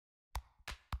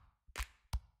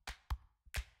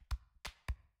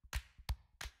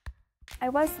I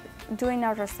was doing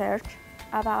a research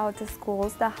about the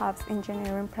schools that have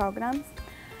engineering programs,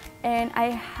 and I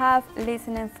have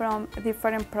listened from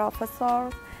different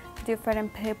professors,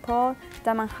 different people,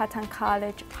 that Manhattan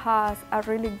College has a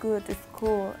really good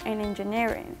school in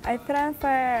engineering. I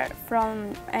transferred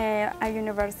from a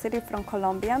university from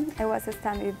Colombia. I was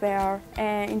studying there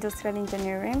industrial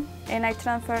engineering, and I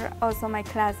transferred also my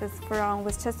classes from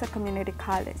Westchester Community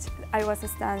College. I was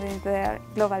studying there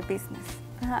global business.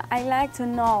 I like to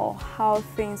know how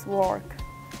things work,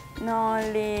 not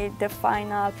only the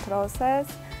final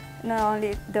process, not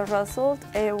only the result,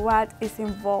 what is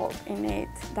involved in it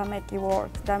that make it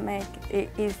work, that make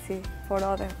it easy for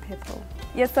other people.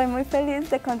 Y estoy muy feliz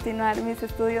de continuar mis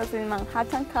estudios en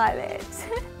Manhattan College.